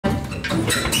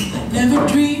Never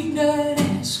dreamed I'd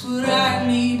ask what I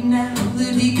need now,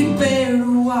 that he could bear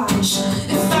to watch.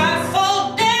 If I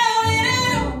fall down and I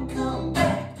don't come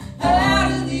back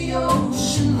out of the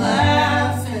ocean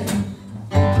laughing,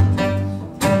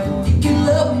 he can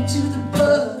love me to the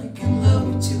blood, he can love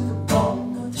me to the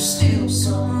bone, but there's still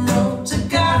some roads I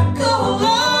gotta go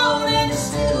alone, and there's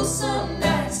still some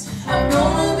nights I'm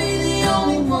gonna be the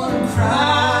only one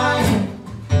crying.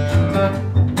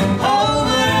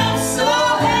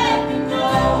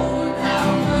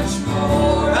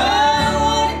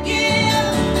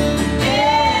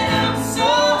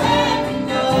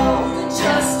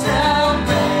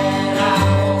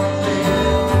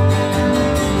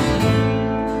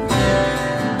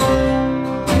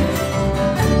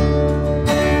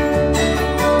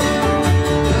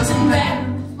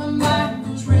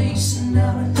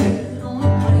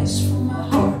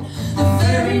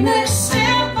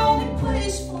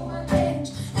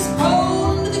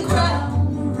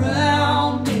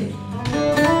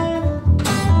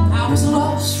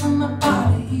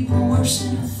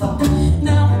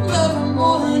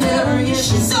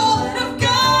 She's all that I've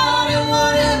got, and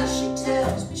whatever she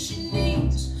tells me she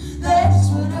needs, that's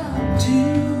what I'm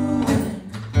doing.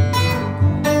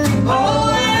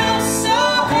 Oh, and I'm so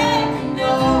happy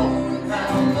knowing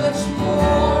how much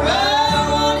more I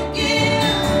want to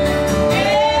give,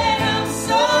 and I'm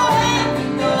so happy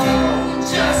knowing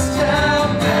just how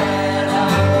bad I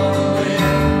want to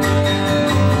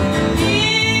live.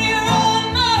 Here on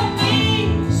my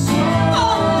knees,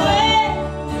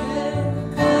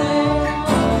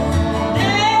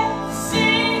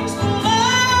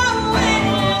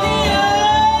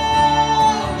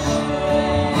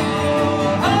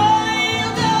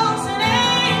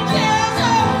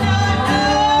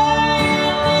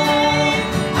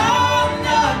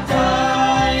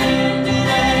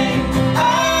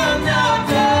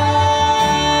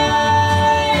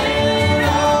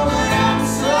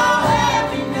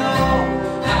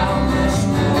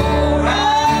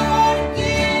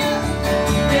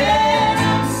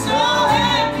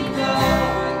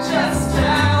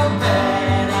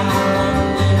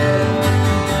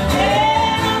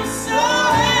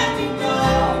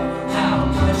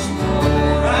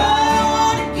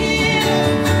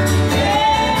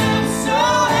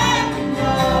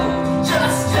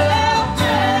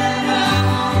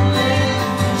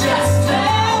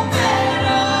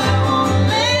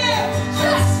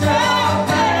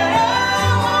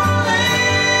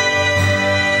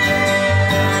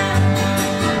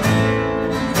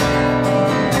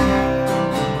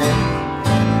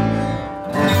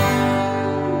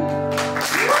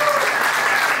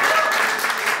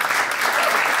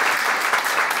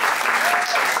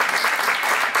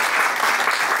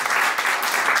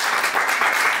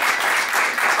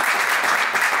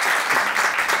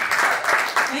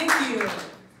 Thank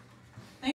you.